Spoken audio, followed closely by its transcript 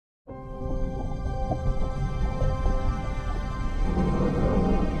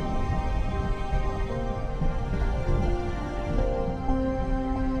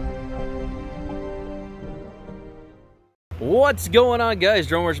What's going on, guys?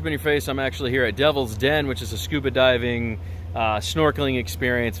 Drone Worship in your face. I'm actually here at Devil's Den, which is a scuba diving, snorkeling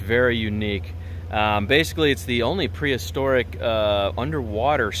experience, very unique. Basically, it's the only prehistoric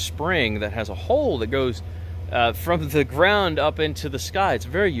underwater spring that has a hole that goes from the ground up into the sky. It's a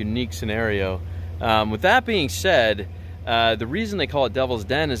very unique scenario. With that being said, the reason they call it Devil's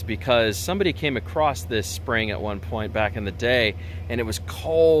Den is because somebody came across this spring at one point back in the day, and it was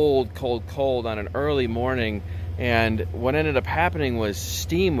cold, cold, cold on an early morning. And what ended up happening was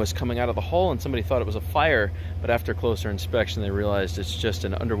steam was coming out of the hole, and somebody thought it was a fire, but after closer inspection they realized it's just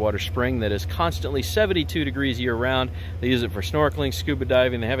an underwater spring that is constantly 72 degrees year-round. They use it for snorkeling, scuba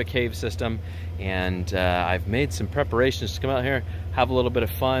diving. They have a cave system, and I've made some preparations to come out here, have a little bit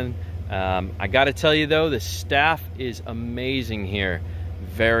of fun. I gotta tell you though, the staff is amazing here.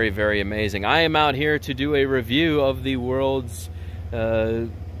 Very, very amazing. I am out here to do a review of the world's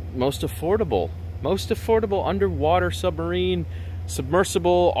most affordable underwater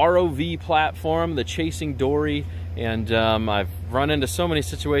submersible ROV platform, the Chasing Dory. And I've run into so many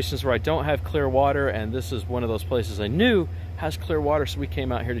situations where I don't have clear water, and this is one of those places I knew has clear water, so we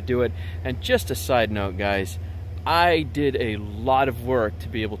came out here to do it. And just a side note, guys, I did a lot of work to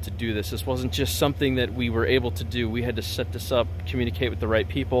be able to do this. This wasn't just something that we were able to do. We had to set this up, communicate with the right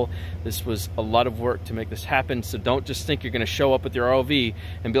people. This was a lot of work to make this happen, so don't just think you're gonna show up with your ROV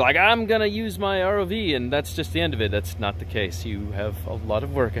and be like, I'm gonna use my ROV, and that's just the end of it. That's not the case. You have a lot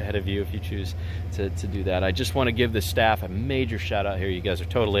of work ahead of you if you choose to do that. I just wanna give the staff a major shout out here. You guys are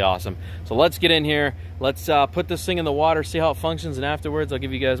totally awesome. So let's get in here. Let's put this thing in the water, see how it functions, and afterwards I'll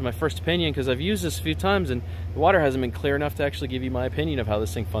give you guys my first opinion, because I've used this a few times and the water hasn't been clear enough to actually give you my opinion of how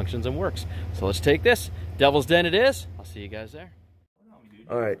this thing functions and works. So let's take this. Devil's Den it is. I'll see you guys there.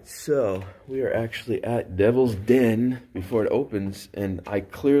 Alright, so we are actually at Devil's Den before it opens, and I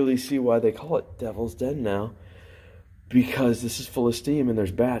clearly see why they call it Devil's Den now, because this is full of steam and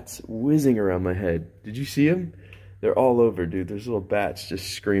there's bats whizzing around my head. Did you see them? They're all over, dude. There's little bats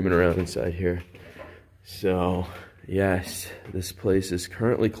just screaming around inside here. So yes, this place is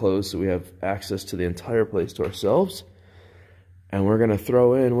currently closed, so we have access to the entire place to ourselves. And we're gonna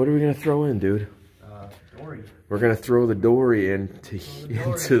throw in, what are we gonna throw in, dude? Dory. We're gonna throw the Dory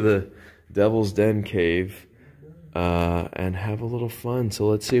into the Devil's Den cave and have a little fun. So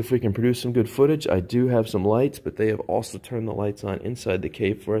let's see if we can produce some good footage. I do have some lights, but they have also turned the lights on inside the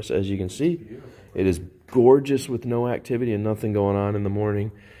cave for us, as you can see. It is gorgeous with no activity and nothing going on in the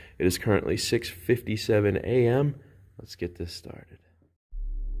morning. It is currently 6:57 a.m. Let's get this started.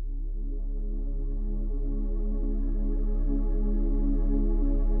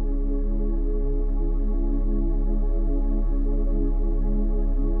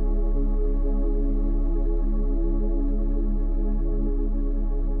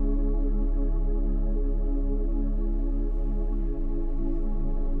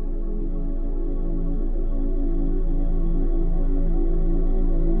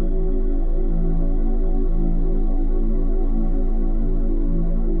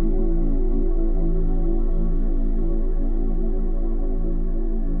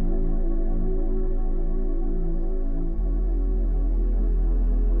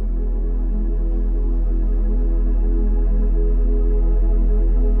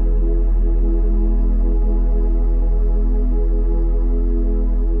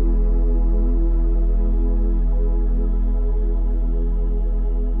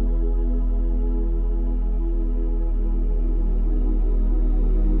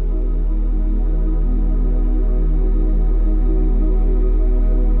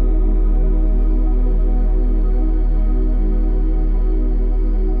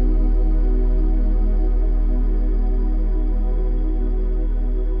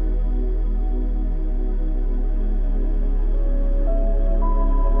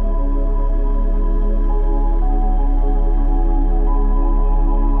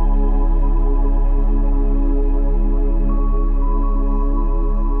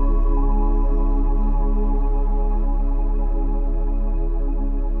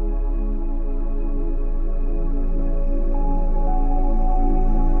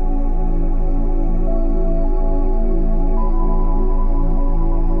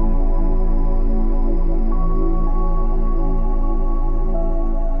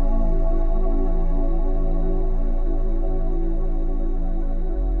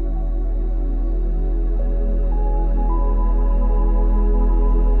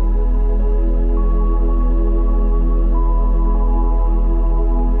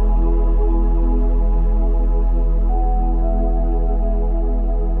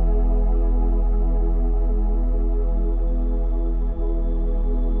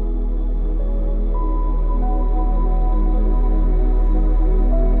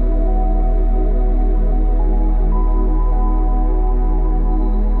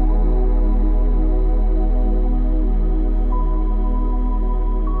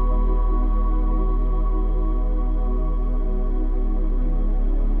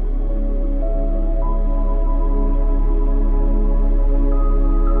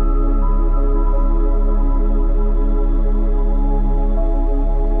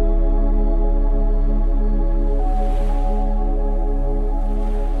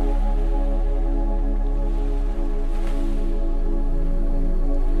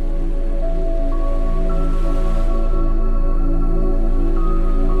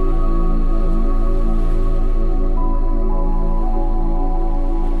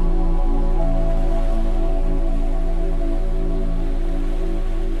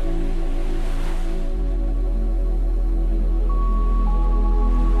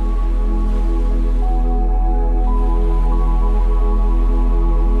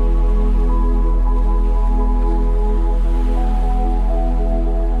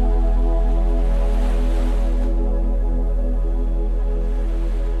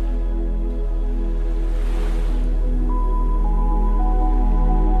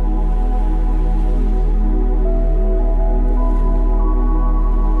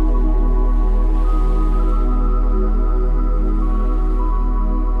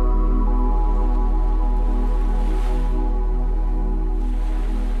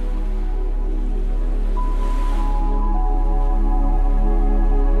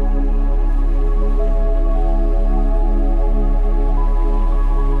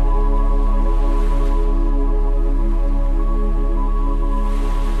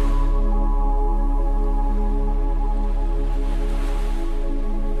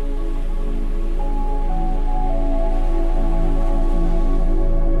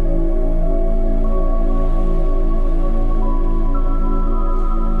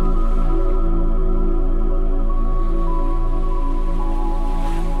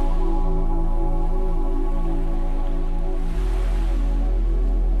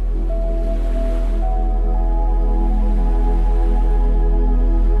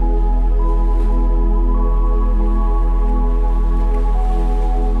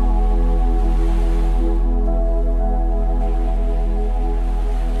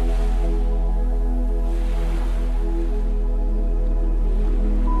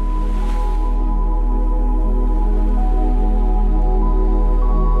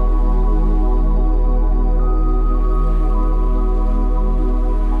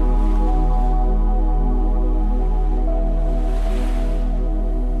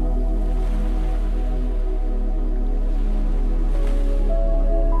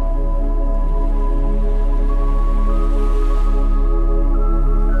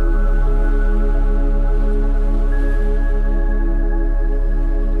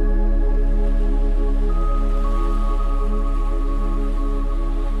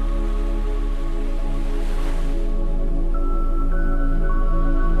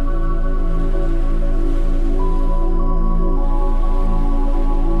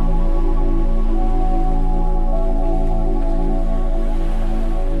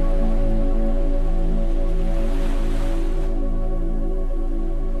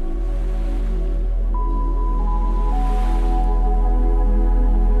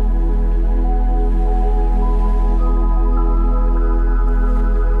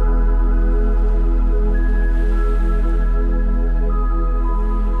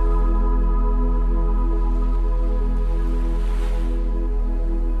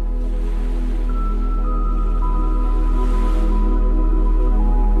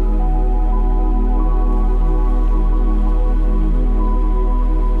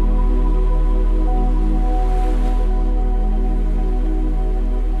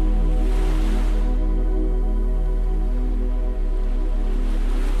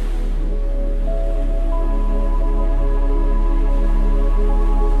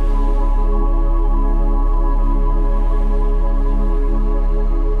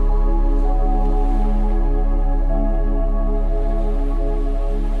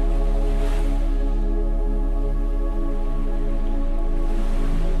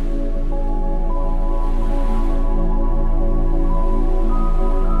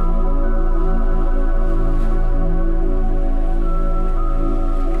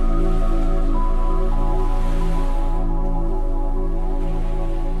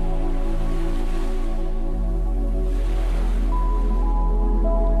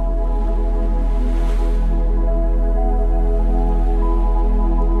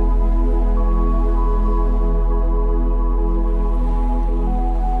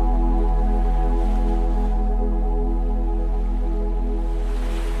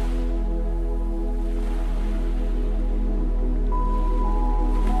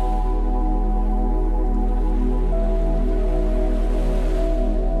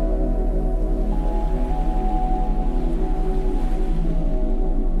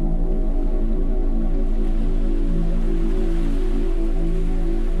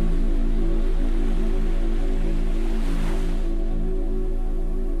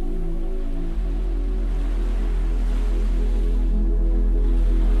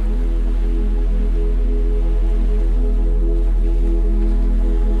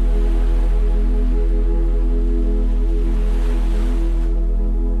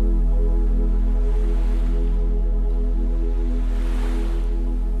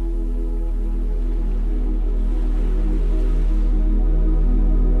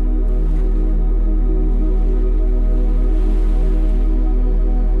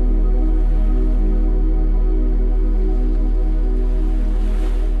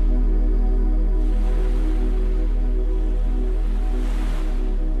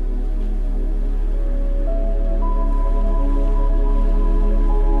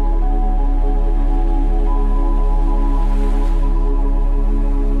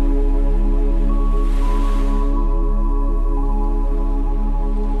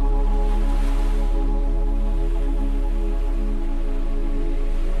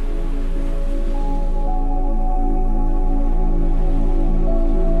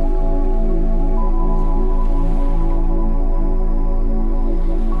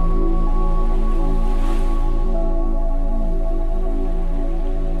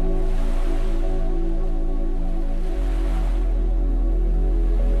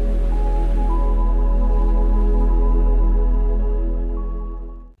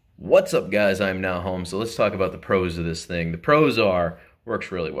 What's up, guys? I'm now home, so let's talk about the pros of this thing. The pros are,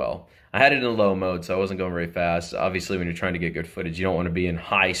 works really well. I had it in low mode, so I wasn't going very fast. Obviously, when you're trying to get good footage, you don't want to be in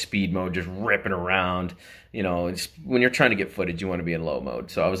high speed mode, just ripping around. You know, when you're trying to get footage, you want to be in low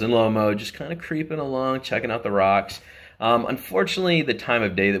mode. So I was in low mode, just kind of creeping along, checking out the rocks. Unfortunately, the time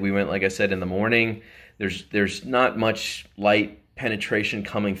of day that we went, like I said, in the morning, there's not much light penetration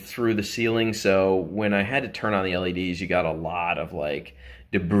coming through the ceiling, so when I had to turn on the LEDs, you got a lot of like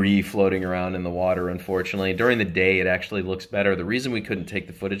debris floating around in the water, unfortunately. During the day, it actually looks better. The reason we couldn't take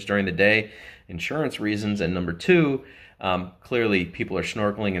the footage during the day, insurance reasons, and number two, clearly people are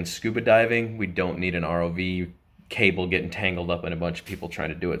snorkeling and scuba diving. We don't need an ROV cable getting tangled up in a bunch of people trying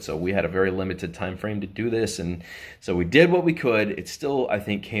to do it. So we had a very limited time frame to do this, and so we did what we could. It still, I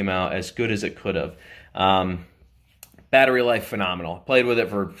think, came out as good as it could have. Battery life, phenomenal. I played with it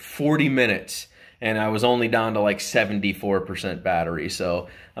for 40 minutes, and I was only down to like 74% battery. So,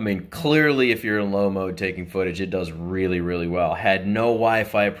 I mean, clearly if you're in low mode taking footage, it does really, really well. Had no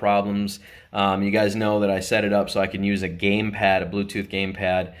Wi-Fi problems. You guys know that I set it up so I can use a gamepad, a Bluetooth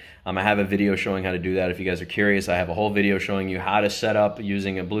gamepad. I have a video showing how to do that if you guys are curious. I have a whole video showing you how to set up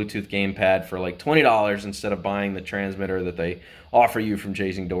using a Bluetooth gamepad for like $20 instead of buying the transmitter that they offer you from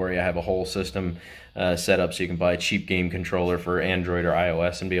Chasing Dory. I have a whole system set up so you can buy a cheap game controller for Android or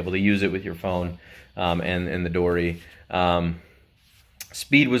iOS and be able to use it with your phone and the Dory.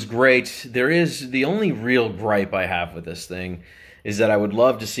 Speed was great. The only real gripe I have with this thing is that I would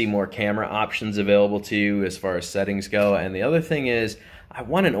love to see more camera options available to you as far as settings go. And the other thing is, I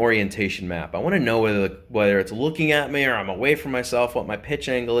want an orientation map. I want to know whether it's looking at me or I'm away from myself, what my pitch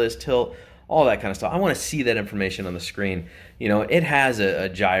angle is, tilt, all that kind of stuff. I want to see that information on the screen. You know, it has a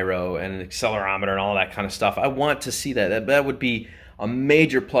gyro and an accelerometer and all that kind of stuff. I want to see that. That would be a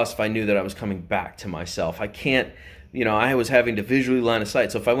major plus if I knew that I was coming back to myself. I can't, you know, I was having to visually line of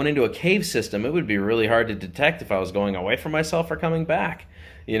sight. So if I went into a cave system, it would be really hard to detect if I was going away from myself or coming back.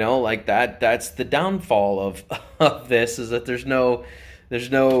 You know, like that's the downfall of this, is that there's no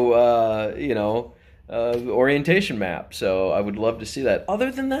orientation map. So I would love to see that.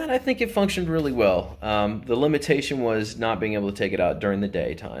 Other than that, I think it functioned really well. The limitation was not being able to take it out during the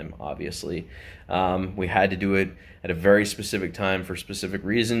daytime, obviously. We had to do it at a very specific time for specific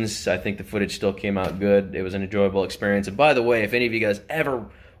reasons. I think the footage still came out good. It was an enjoyable experience. And by the way, if any of you guys ever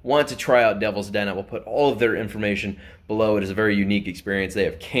want to try out Devil's Den, I will put all of their information below. It is a very unique experience. They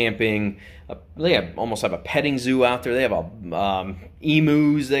have camping. They almost have a petting zoo out there. They have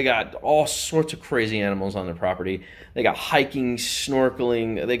emus. They got all sorts of crazy animals on their property. They got hiking,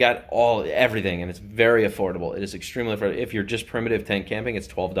 snorkeling. They got everything, and it's very affordable. It is extremely affordable. If you're just primitive tent camping, it's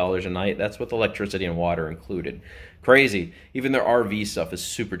 $12 a night. That's with electricity and water included. Crazy. Even their RV stuff is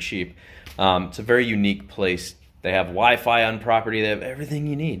super cheap. It's a very unique place. They have Wi-Fi on property. They have everything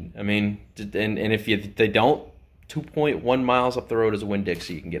you need. I mean, and if they don't, 2.1 miles up the road is a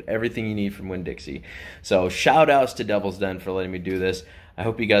Winn-Dixie. You can get everything you need from Winn-Dixie. So shout outs to Devil's Den for letting me do this. I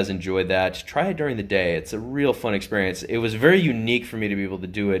hope you guys enjoyed that. Try it during the day. It's a real fun experience. It was very unique for me to be able to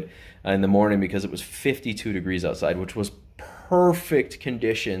do it in the morning because it was 52 degrees outside, which was perfect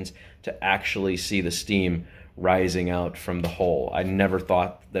conditions to actually see the steam rising out from the hole. I never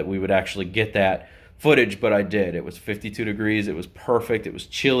thought that we would actually get that footage, but I did. It was 52 degrees. It was perfect. It was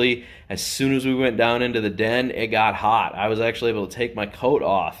chilly. As soon as we went down into the den, it got hot. I was actually able to take my coat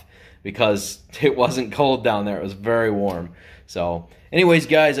off because it wasn't cold down there. It was very warm. So anyways,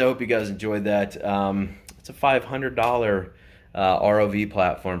 guys, I hope you guys enjoyed that. It's a $500 ROV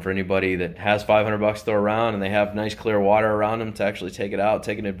platform for anybody that has $500 to throw around and they have nice clear water around them to actually take it out,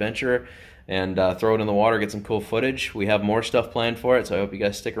 take an adventure, and throw it in the water, get some cool footage. We have more stuff planned for it, so I hope you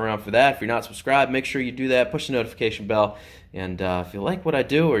guys stick around for that. If you're not subscribed, make sure you do that. Push the notification bell. And if you like what I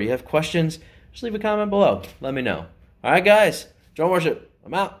do or you have questions, just leave a comment below. Let me know. All right, guys. Drone Worship.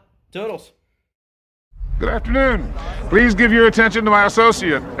 I'm out. Toodles. Good afternoon. Please give your attention to my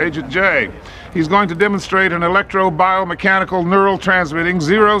associate, Agent J. He's going to demonstrate an electro-biomechanical neural transmitting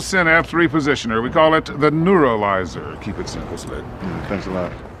zero synapse repositioner. We call it the Neuralizer. Keep it simple, Slick. Thanks a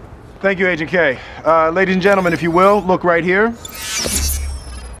lot. Thank you, Agent K. Ladies and gentlemen, if you will, look right here.